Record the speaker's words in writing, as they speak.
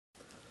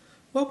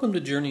Welcome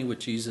to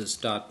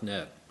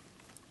JourneyWithJesus.net,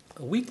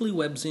 a weekly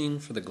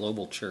webzine for the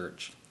global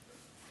church.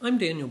 I'm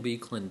Daniel B.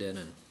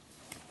 Clendenin.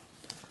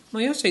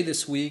 My essay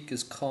this week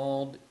is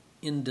called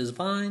In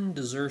Divine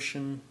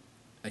Desertion,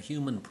 a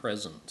Human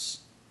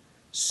Presence,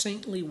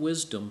 Saintly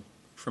Wisdom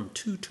from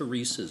Two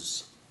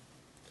Teresas.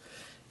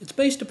 It's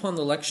based upon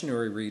the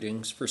lectionary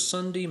readings for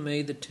Sunday,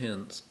 May the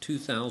 10th,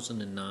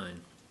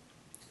 2009.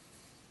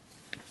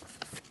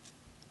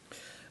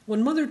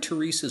 When Mother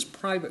Teresa's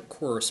private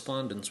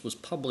correspondence was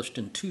published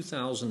in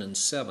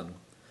 2007,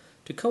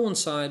 to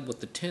coincide with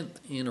the 10th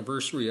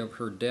anniversary of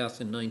her death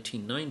in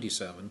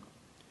 1997,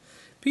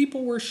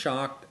 people were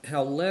shocked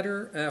how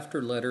letter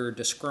after letter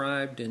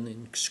described in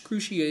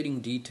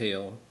excruciating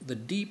detail the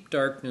deep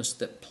darkness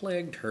that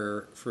plagued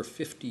her for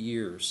 50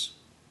 years.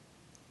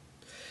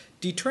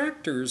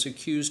 Detractors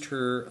accused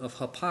her of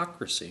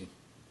hypocrisy.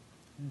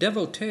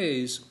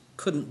 Devotees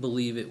couldn't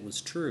believe it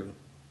was true.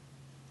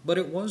 But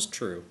it was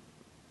true.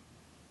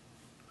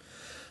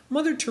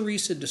 Mother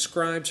Teresa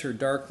describes her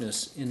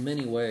darkness in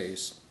many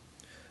ways,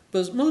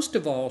 but most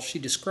of all she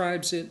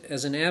describes it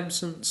as an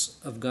absence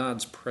of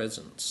God's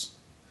presence,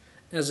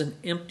 as an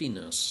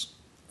emptiness,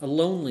 a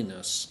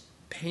loneliness,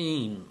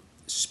 pain,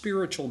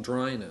 spiritual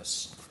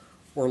dryness,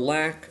 or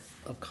lack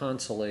of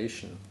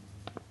consolation.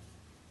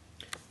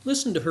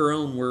 Listen to her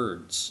own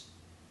words.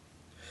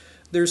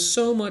 There's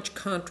so much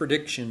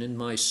contradiction in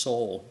my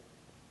soul.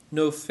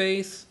 No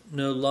faith,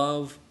 no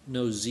love,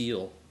 no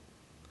zeal.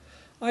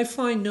 I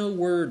find no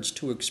words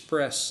to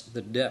express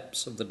the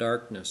depths of the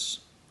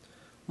darkness.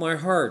 My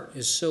heart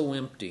is so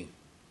empty,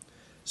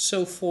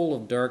 so full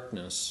of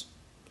darkness.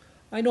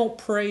 I don't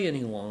pray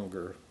any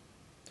longer.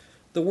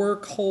 The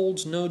work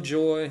holds no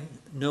joy,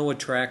 no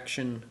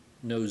attraction,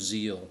 no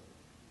zeal.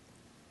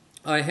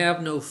 I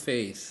have no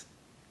faith.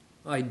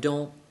 I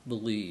don't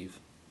believe.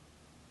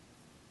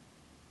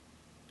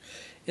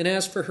 And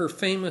as for her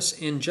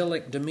famous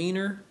angelic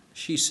demeanor,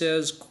 she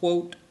says,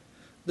 quote,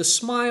 "The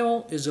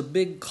smile is a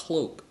big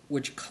cloak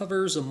which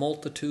covers a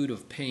multitude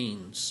of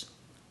pains.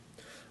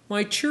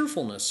 My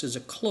cheerfulness is a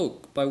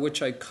cloak by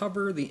which I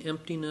cover the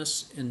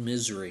emptiness and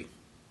misery.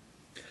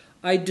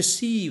 I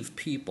deceive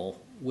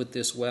people with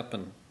this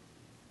weapon."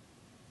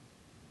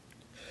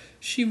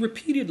 She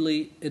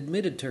repeatedly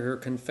admitted to her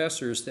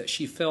confessors that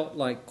she felt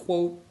like,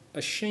 quote,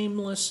 "a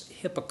shameless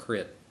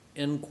hypocrite,"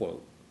 end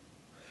quote,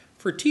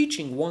 for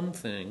teaching one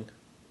thing,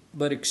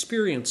 but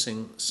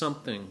experiencing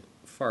something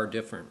far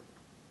different.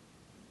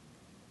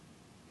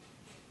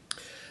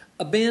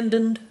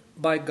 Abandoned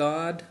by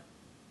God?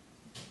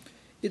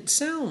 It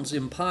sounds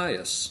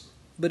impious,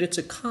 but it's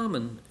a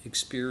common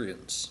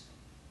experience.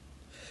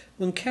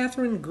 When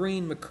Catherine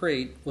Green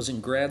McCreight was in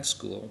grad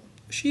school,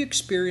 she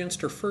experienced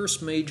her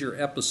first major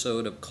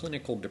episode of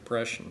clinical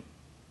depression.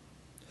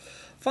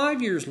 5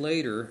 years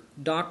later,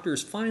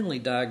 doctors finally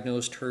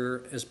diagnosed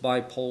her as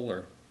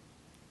bipolar.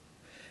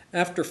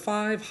 After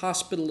 5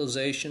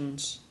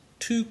 hospitalizations,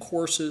 2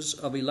 courses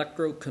of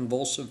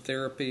electroconvulsive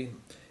therapy,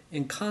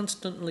 and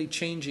constantly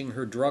changing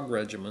her drug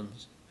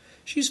regimens,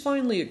 she's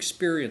finally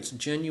experienced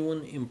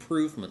genuine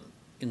improvement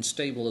in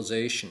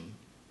stabilization.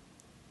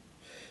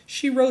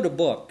 She wrote a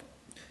book,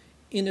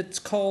 and it's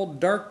called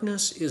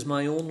Darkness is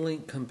My Only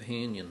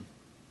Companion.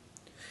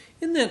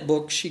 In that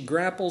book, she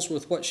grapples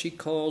with what she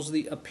calls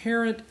the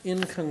apparent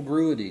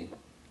incongruity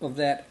of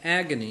that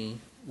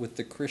agony with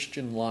the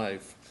Christian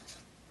life.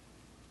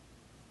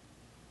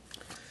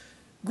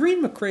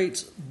 Green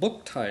McCreight's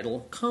book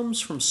title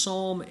comes from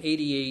Psalm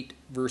 88,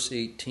 verse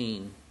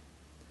 18.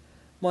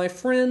 "My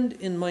friend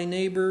and my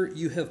neighbor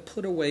you have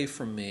put away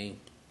from me,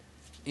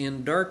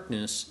 and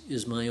darkness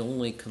is my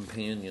only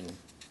companion."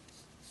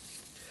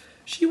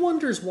 She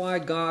wonders why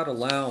God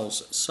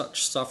allows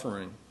such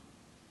suffering.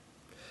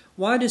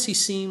 Why does he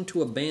seem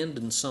to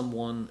abandon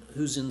someone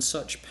who's in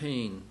such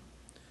pain?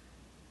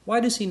 Why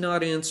does he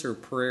not answer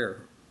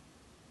prayer?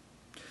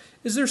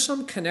 Is there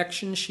some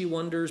connection, she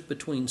wonders,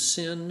 between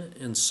sin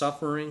and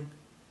suffering,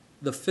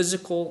 the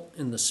physical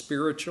and the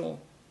spiritual,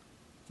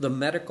 the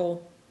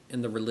medical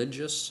and the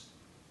religious?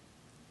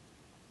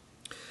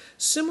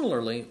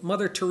 Similarly,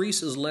 Mother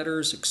Teresa's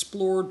letters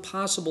explored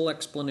possible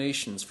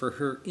explanations for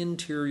her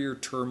interior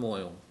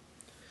turmoil.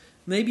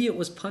 Maybe it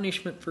was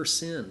punishment for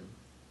sin,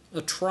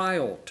 a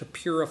trial to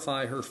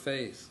purify her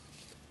faith,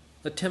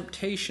 a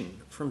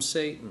temptation from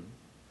Satan,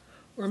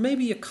 or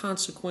maybe a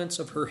consequence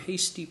of her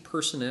hasty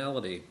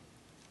personality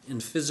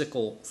and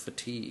physical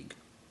fatigue.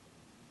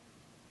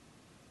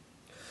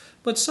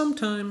 But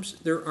sometimes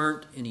there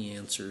aren't any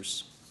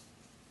answers.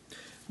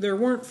 There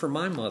weren't for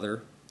my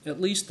mother, at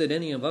least that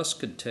any of us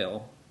could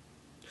tell.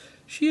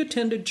 She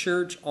attended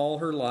church all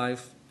her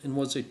life and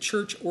was a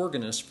church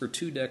organist for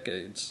 2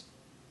 decades.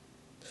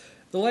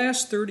 The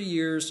last 30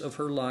 years of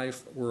her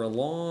life were a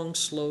long,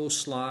 slow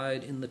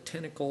slide in the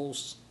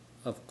tentacles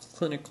of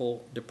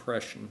clinical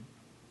depression.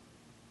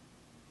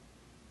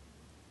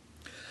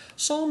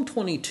 Psalm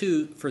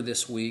 22 for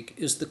this week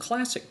is the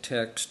classic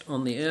text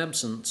on the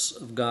absence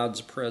of God's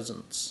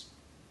presence.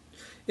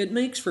 It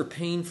makes for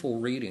painful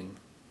reading.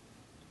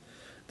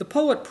 The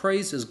poet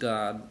praises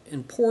God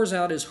and pours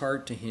out his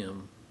heart to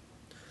him,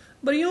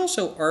 but he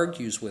also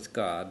argues with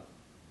God.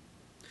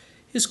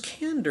 His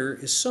candor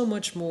is so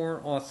much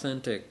more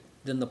authentic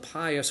than the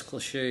pious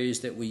cliches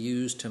that we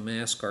use to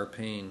mask our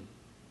pain.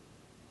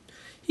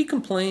 He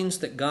complains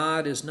that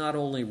God is not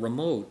only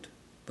remote,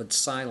 but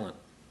silent.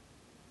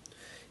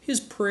 His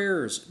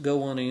prayers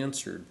go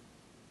unanswered.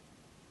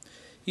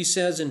 He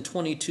says in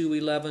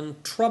 22:11,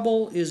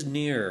 "Trouble is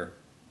near,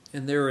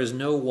 and there is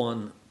no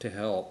one to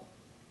help."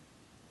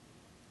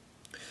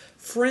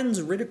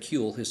 Friends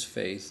ridicule his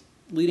faith,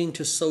 leading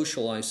to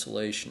social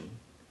isolation.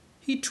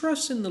 He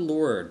trusts in the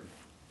Lord.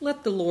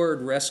 Let the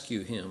Lord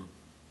rescue him.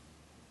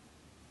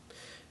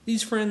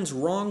 These friends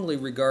wrongly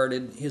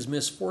regarded his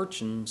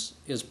misfortunes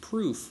as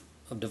proof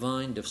of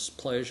divine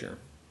displeasure.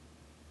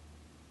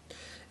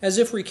 As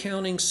if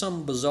recounting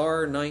some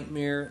bizarre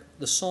nightmare,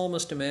 the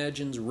psalmist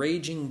imagines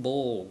raging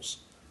bulls,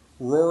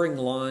 roaring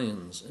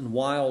lions, and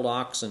wild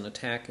oxen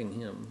attacking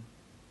him.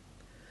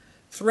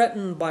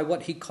 Threatened by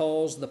what he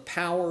calls the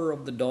power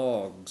of the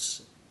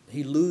dogs,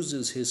 he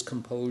loses his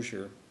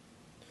composure.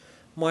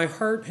 My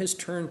heart has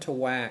turned to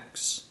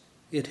wax.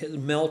 It has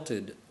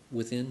melted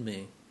within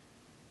me.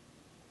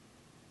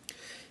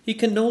 He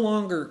can no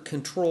longer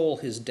control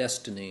his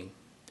destiny,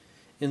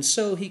 and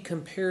so he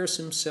compares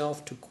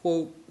himself to,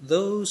 quote,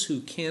 those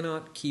who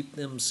cannot keep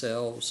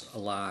themselves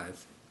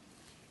alive.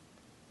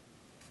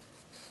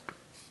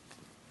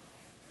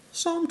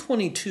 Psalm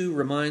 22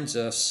 reminds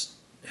us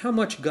how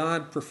much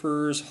God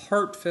prefers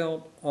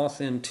heartfelt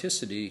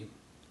authenticity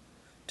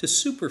to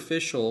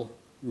superficial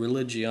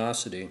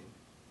religiosity.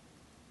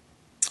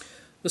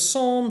 The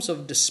Psalms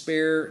of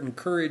despair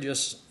encourage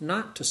us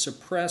not to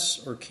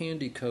suppress or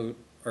candy-coat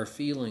our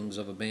feelings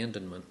of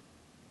abandonment.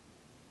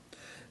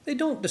 They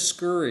don't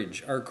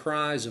discourage our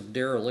cries of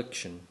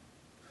dereliction,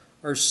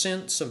 our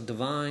sense of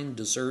divine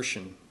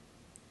desertion,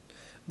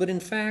 but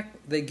in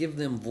fact they give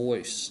them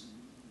voice.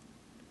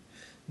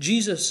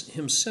 Jesus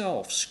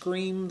himself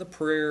screamed the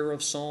prayer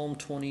of Psalm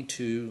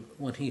 22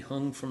 when he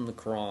hung from the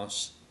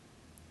cross,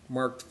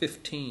 Mark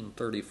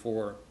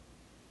 15:34.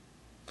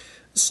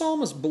 The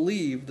psalmist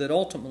believed that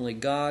ultimately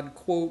God,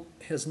 quote,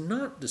 has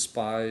not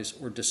despised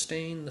or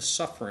disdained the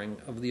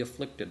suffering of the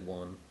afflicted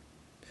one.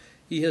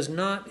 He has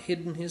not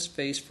hidden his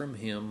face from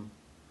him,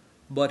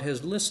 but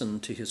has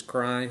listened to his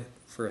cry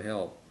for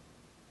help.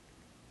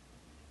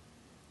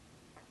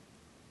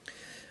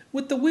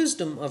 With the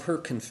wisdom of her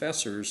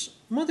confessors,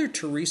 Mother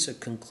Teresa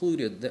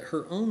concluded that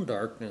her own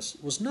darkness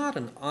was not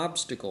an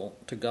obstacle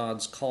to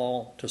God's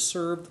call to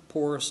serve the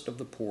poorest of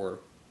the poor,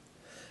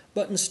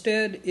 but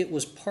instead it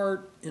was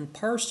part and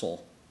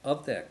parcel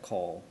of that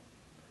call,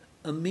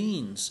 a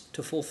means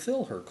to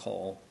fulfill her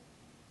call.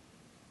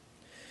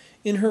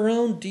 In her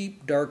own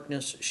deep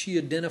darkness, she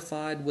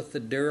identified with the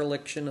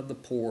dereliction of the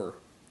poor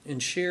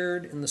and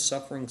shared in the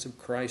sufferings of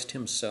Christ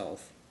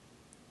himself.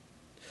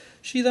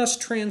 She thus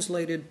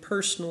translated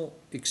personal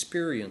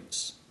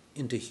experience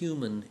into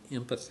human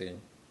empathy.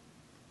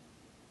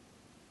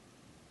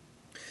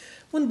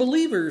 When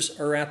believers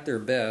are at their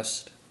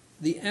best,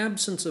 the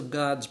absence of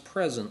God's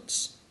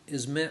presence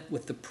is met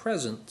with the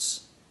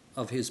presence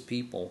of his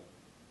people.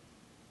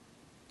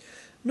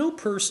 No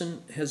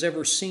person has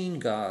ever seen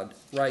God,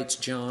 writes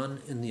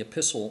John in the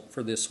epistle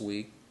for this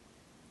week.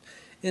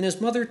 And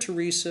as Mother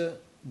Teresa,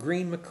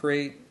 Green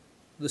McCreight,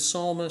 the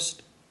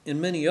psalmist,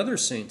 and many other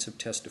saints have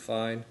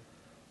testified,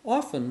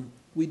 often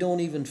we don't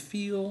even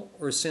feel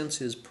or sense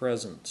his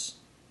presence.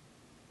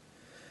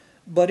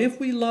 But if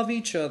we love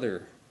each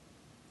other,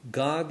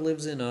 God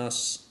lives in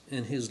us,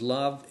 and his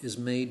love is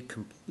made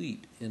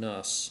complete in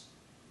us.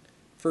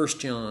 1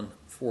 John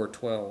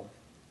 4:12.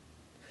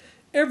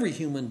 Every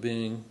human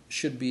being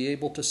should be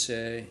able to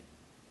say,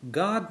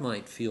 God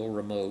might feel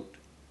remote,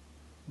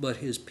 but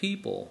his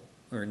people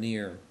are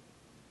near.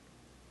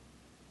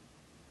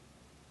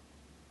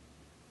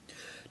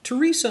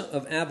 Teresa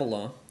of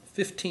Avila,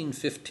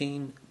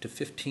 1515 to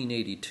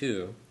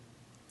 1582,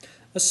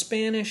 a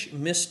Spanish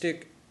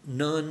mystic,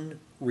 nun,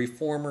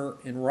 reformer,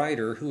 and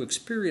writer who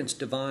experienced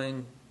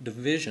divine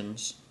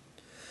visions,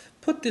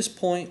 put this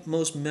point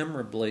most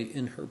memorably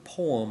in her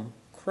poem,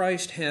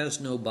 Christ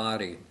Has No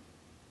Body.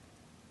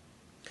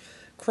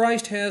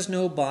 Christ has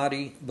no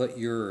body but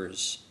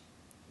yours,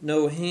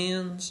 no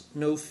hands,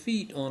 no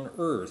feet on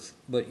earth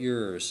but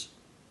yours.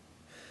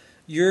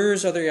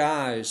 Yours are the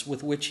eyes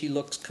with which he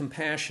looks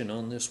compassion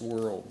on this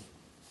world.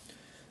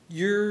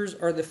 Yours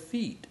are the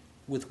feet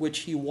with which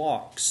he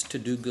walks to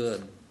do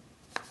good.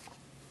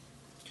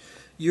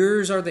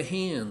 Yours are the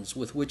hands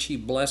with which he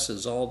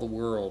blesses all the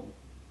world.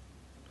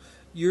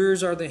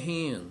 Yours are the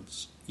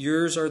hands,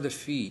 yours are the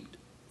feet,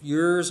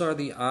 yours are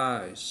the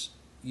eyes,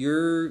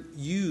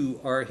 you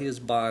are his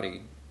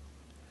body.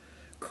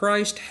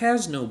 Christ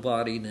has no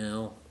body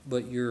now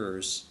but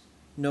yours,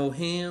 no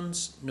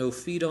hands, no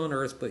feet on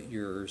earth but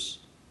yours.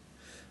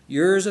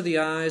 Yours are the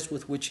eyes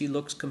with which he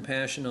looks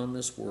compassion on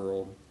this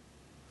world.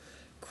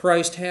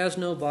 Christ has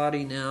no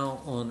body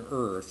now on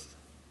earth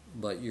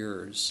but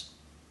yours.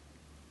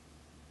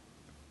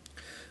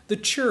 The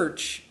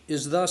church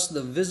is thus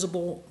the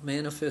visible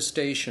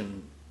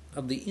manifestation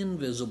of the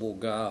invisible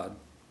God,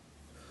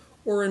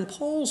 or in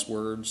Paul's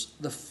words,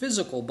 the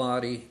physical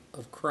body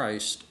of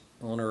Christ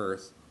on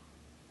earth.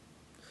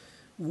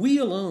 We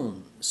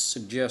alone,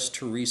 suggests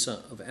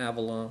Teresa of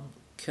Avila,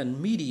 can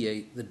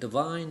mediate the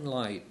divine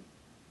light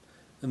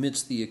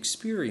amidst the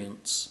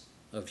experience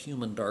of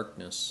human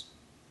darkness.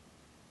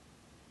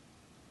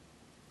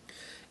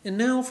 And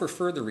now for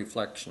further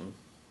reflection.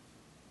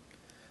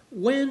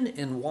 When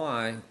and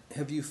why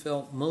have you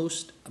felt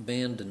most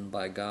abandoned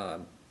by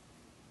God?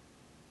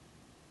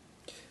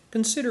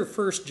 Consider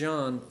 1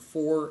 John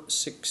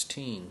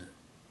 4:16.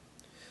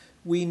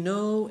 We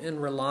know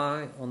and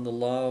rely on the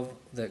love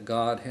that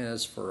God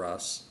has for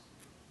us.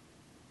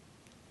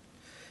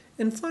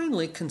 And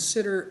finally,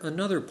 consider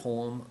another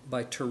poem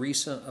by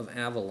Teresa of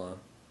Avila.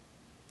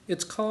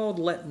 It's called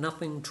Let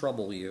Nothing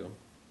Trouble You.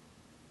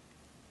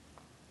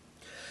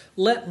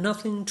 Let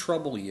nothing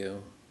trouble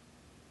you.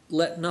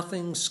 Let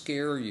nothing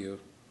scare you.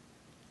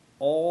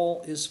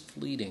 All is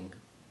fleeting.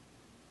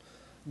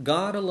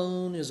 God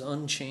alone is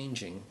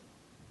unchanging.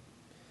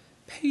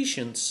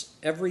 Patience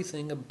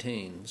everything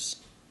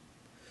obtains.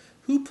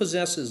 Who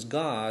possesses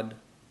God,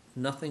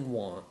 nothing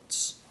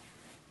wants,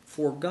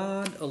 for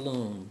God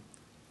alone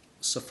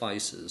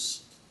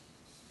suffices.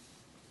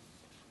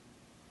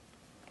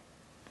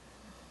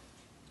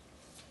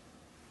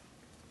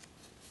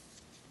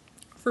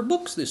 For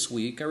books this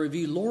week, I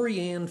review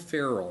Lorianne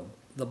Farrell,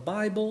 The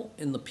Bible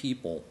and the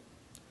People,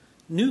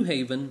 New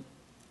Haven,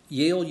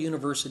 Yale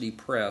University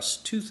Press,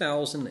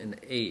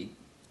 2008,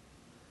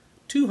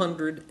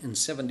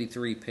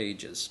 273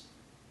 pages.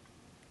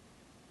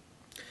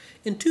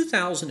 In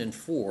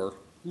 2004,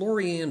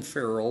 Lorianne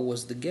Farrell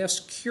was the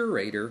guest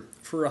curator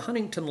for a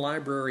Huntington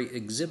Library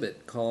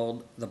exhibit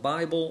called The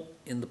Bible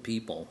and the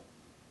People.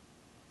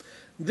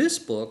 This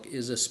book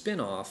is a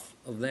spin-off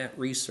of that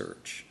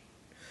research,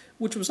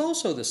 which was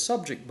also the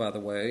subject, by the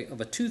way,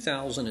 of a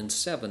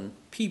 2007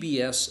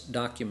 PBS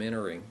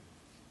documentary.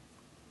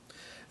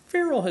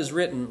 Farrell has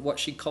written what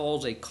she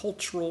calls a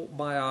cultural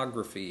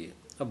biography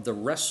of the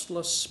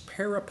restless,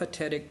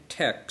 peripatetic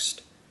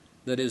text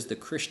that is the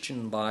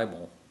Christian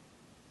Bible.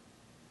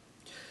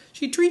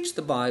 She treats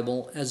the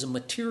Bible as a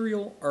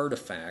material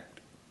artifact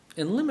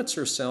and limits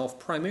herself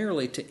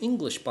primarily to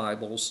English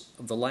Bibles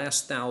of the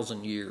last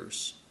 1,000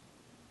 years.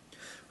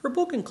 Her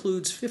book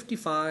includes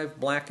 55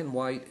 black and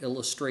white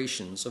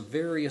illustrations of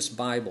various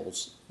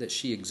Bibles that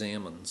she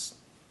examines.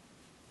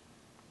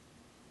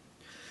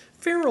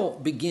 Farrell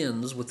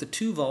begins with the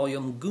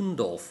 2-volume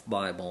Gundolf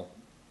Bible,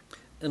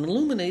 an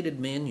illuminated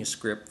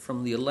manuscript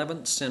from the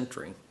 11th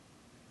century.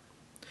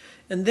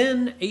 And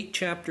then, 8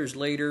 chapters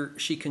later,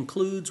 she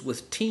concludes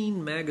with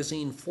teen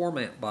magazine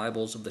format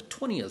Bibles of the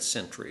 20th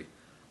century,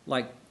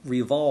 like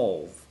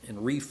Revolve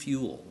and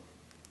Refuel.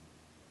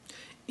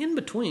 In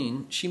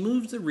between, she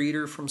moves the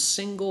reader from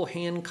single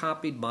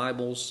hand-copied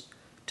Bibles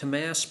to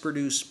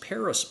mass-produced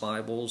Paris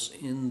Bibles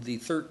in the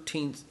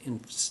 13th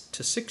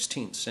to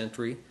 16th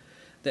century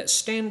that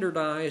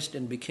standardized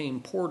and became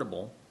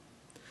portable,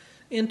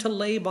 and to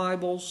lay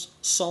Bibles,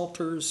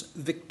 Psalters,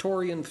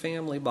 Victorian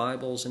family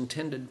Bibles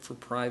intended for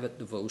private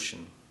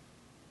devotion.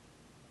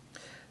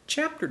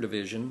 Chapter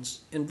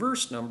divisions and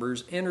verse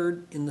numbers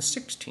entered in the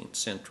 16th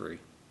century,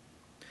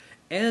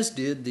 as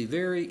did the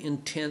very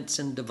intense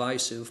and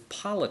divisive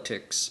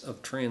politics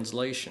of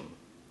translation,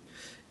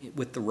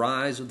 with the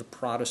rise of the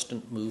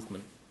Protestant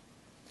movement.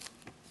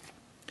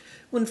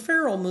 When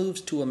Farrell moves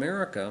to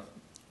America,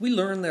 we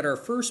learn that our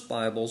first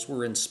Bibles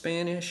were in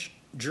Spanish,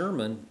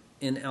 German,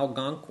 and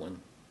Algonquin.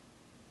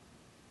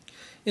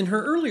 In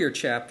her earlier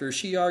chapter,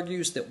 she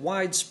argues that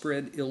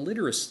widespread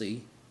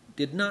illiteracy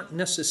did not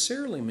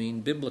necessarily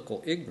mean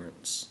biblical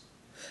ignorance.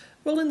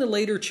 Well, in the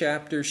later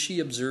chapters, she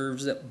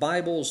observes that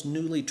Bibles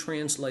newly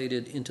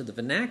translated into the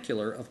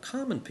vernacular of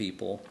common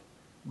people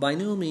by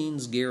no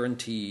means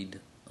guaranteed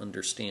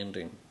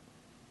understanding.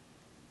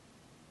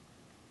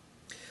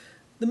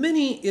 The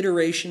many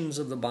iterations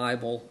of the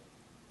Bible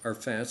are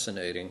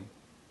fascinating.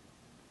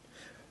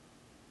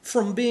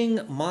 Far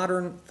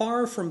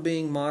from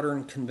being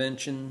modern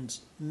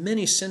conventions,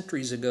 many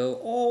centuries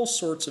ago, all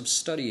sorts of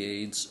study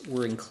aids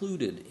were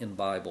included in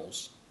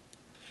Bibles.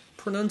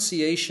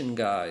 Pronunciation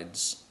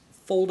guides,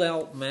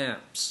 fold-out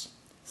maps,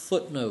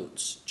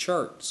 footnotes,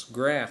 charts,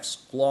 graphs,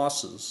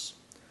 glosses,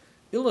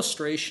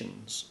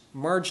 illustrations,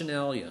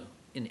 marginalia,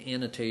 and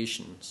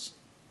annotations.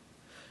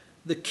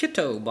 The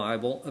Kitto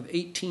Bible of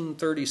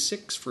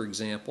 1836, for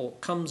example,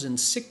 comes in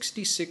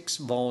 66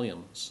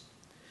 volumes.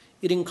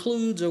 It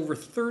includes over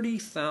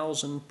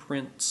 30,000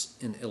 prints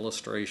and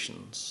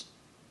illustrations.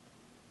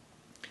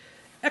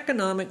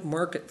 Economic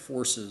market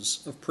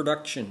forces of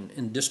production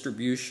and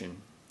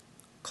distribution,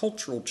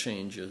 cultural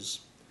changes,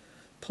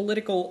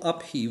 political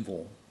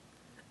upheaval,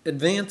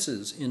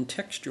 advances in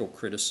textual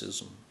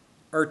criticism,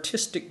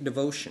 artistic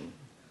devotion,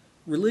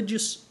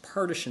 religious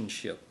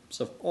partisans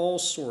of all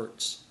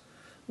sorts,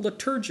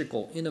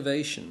 liturgical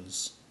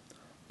innovations,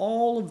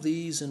 all of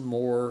these and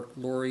more,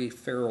 Lori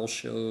Farrell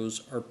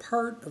shows, are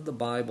part of the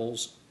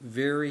Bible's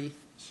very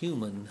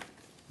human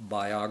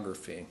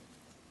biography.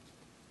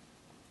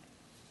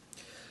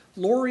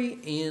 Lori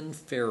Ann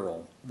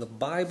Farrell, The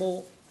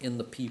Bible and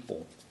the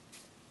People.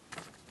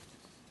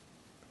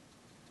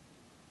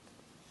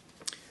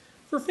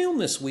 For film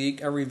this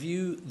week, I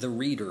review The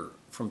Reader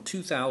from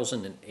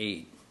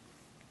 2008.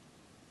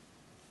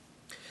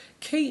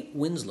 Kate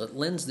Winslet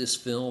lends this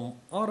film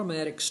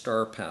automatic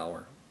star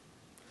power.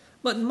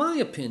 But in my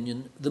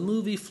opinion, the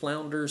movie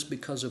flounders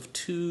because of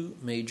two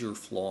major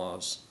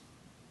flaws.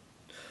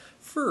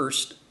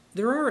 First,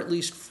 there are at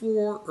least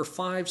 4 or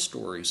 5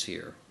 stories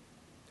here,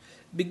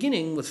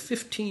 beginning with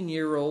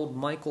 15-year-old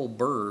Michael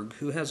Berg,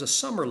 who has a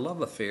summer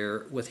love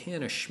affair with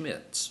Hannah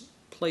Schmitz,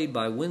 played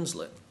by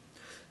Winslet,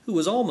 who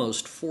was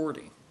almost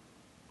 40.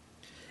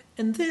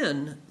 And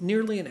then,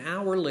 nearly an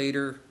hour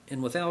later,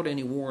 and without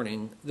any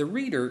warning, The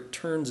Reader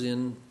turns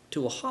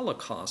into a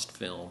Holocaust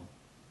film.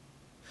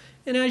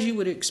 And as you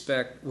would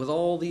expect, with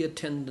all the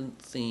attendant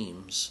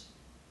themes.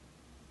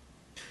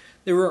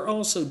 There are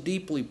also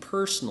deeply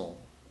personal,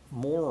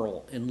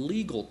 moral, and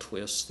legal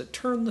twists that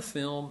turn the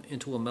film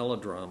into a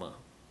melodrama.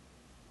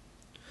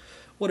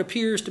 What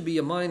appears to be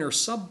a minor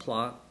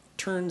subplot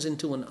turns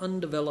into an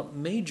undeveloped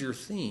major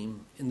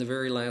theme in the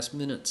very last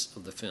minutes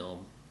of the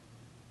film.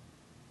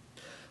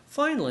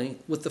 Finally,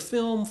 with the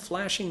film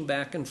flashing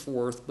back and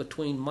forth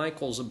between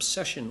Michael's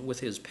obsession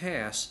with his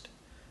past,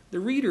 The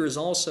Reader is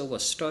also a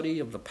study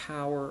of the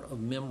power of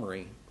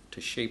memory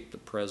to shape the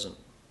present.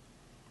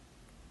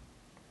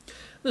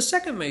 The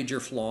second major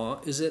flaw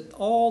is that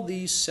all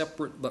these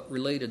separate but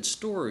related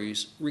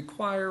stories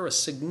require a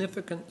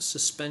significant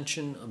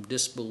suspension of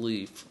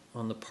disbelief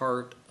on the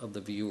part of the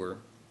viewer.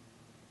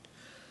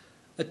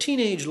 A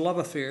teenage love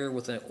affair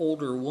with an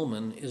older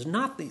woman is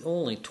not the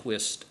only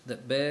twist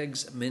that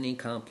begs many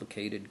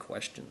complicated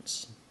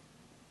questions.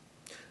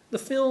 The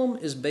film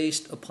is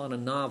based upon a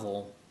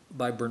novel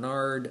by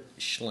Bernard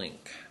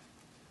Schlink.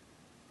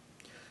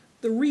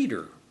 The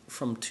Reader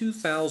from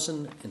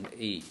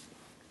 2008.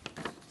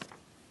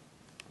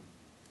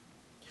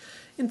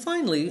 And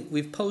finally,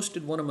 we've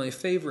posted one of my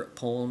favorite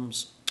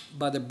poems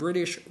by the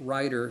British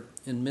writer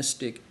and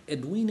mystic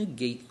Edwina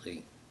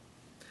Gately.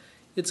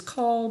 It's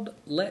called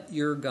Let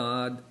Your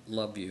God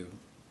Love You.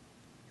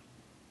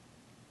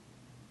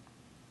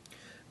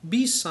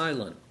 Be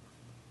silent.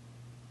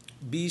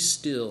 Be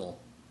still.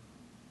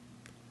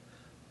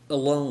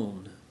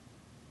 Alone.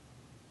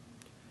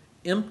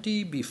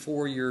 Empty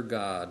before your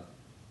God.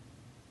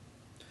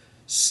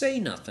 Say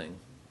nothing.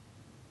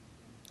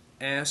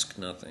 Ask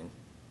nothing.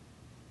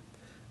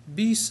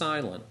 Be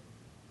silent.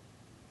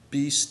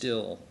 Be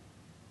still.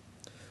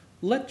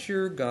 Let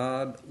your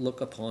God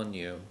look upon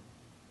you.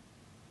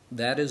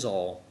 That is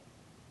all.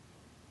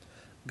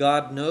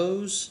 God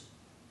knows.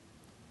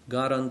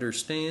 God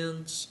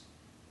understands.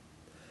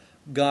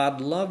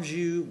 God loves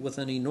you with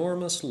an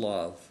enormous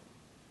love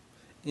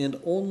and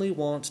only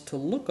wants to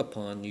look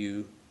upon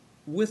you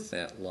with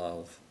that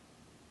love.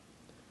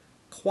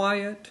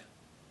 Quiet,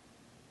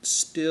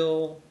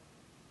 still,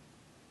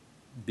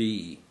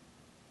 be.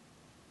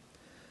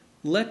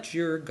 Let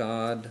your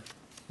God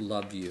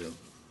love you.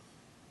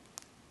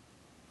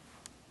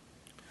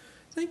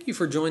 Thank you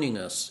for joining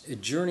us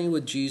at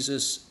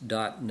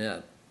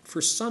JourneyWithJesus.net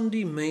for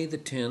Sunday, May the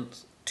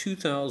 10th,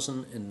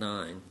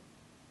 2009.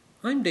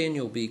 I'm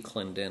Daniel B.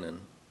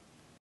 Clendenin.